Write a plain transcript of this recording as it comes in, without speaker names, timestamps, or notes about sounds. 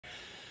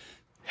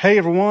Hey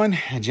everyone,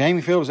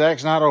 Jamie Phillips,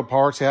 Action Auto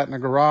Parts out in the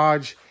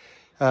garage.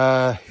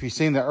 If you've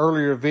seen the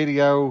earlier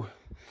video,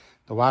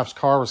 the wife's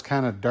car was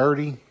kind of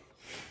dirty.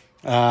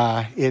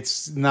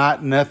 It's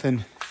not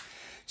nothing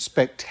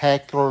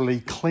spectacularly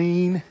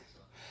clean,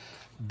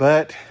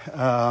 but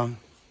I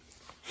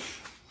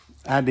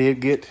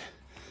did get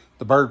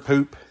the bird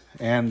poop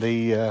and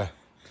the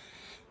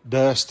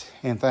dust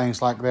and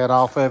things like that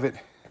off of it.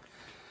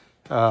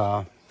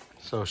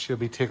 So she'll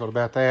be tickled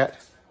about that.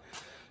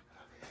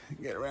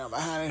 Get around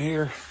behind it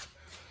here.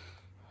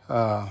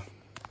 I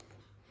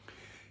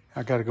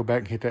got to go back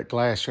and hit that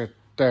glass right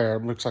there.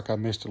 It looks like I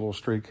missed a little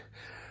streak.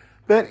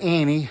 But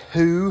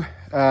anywho,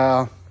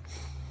 I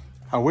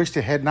wished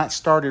it had not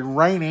started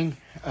raining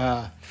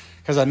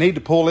because I need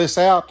to pull this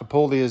out to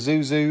pull the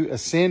Isuzu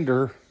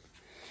Ascender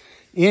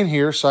in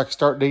here so I can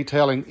start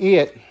detailing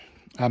it.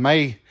 I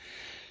may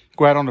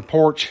go out on the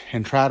porch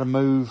and try to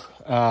move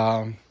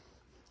my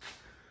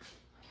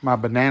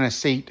banana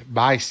seat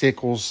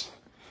bicycles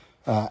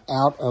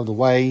out of the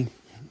way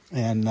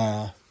and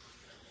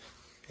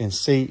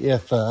see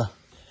if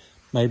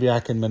maybe I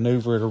can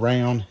maneuver it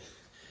around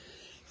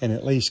and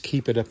at least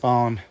keep it up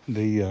on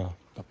the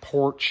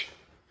porch.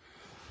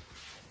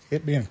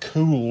 It being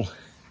cool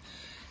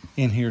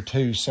in here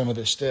too. Some of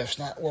this stuff's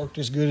not worked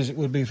as good as it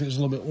would be if it was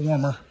a little bit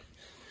warmer.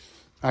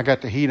 I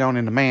got the heat on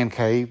in the man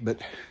cave, but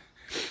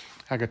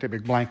I got that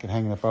big blanket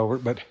hanging up over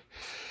it. But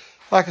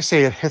like I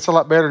said, it's a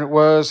lot better than it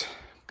was.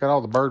 Got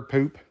all the bird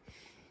poop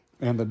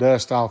and the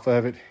dust off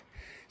of it.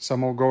 So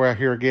I'm gonna go out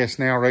here, I guess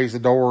now, raise the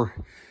door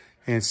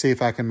and see if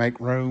I can make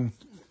room,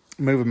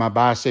 moving my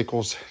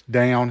bicycles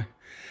down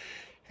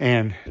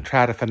and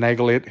try to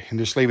finagle it and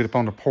just leave it up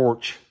on the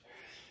porch.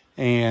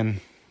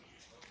 And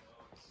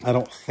I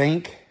don't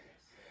think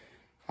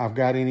I've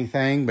got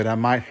anything, but I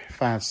might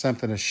find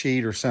something, a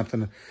sheet or something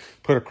to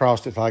put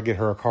across it if I get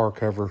her a car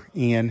cover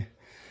in,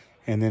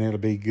 and then it'll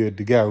be good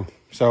to go.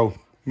 So give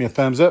me a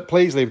thumbs up,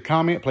 please. Leave a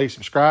comment, please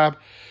subscribe.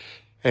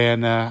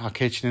 And I'll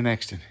catch you in the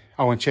next one.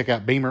 Oh, and check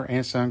out Beamer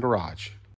and Son Garage.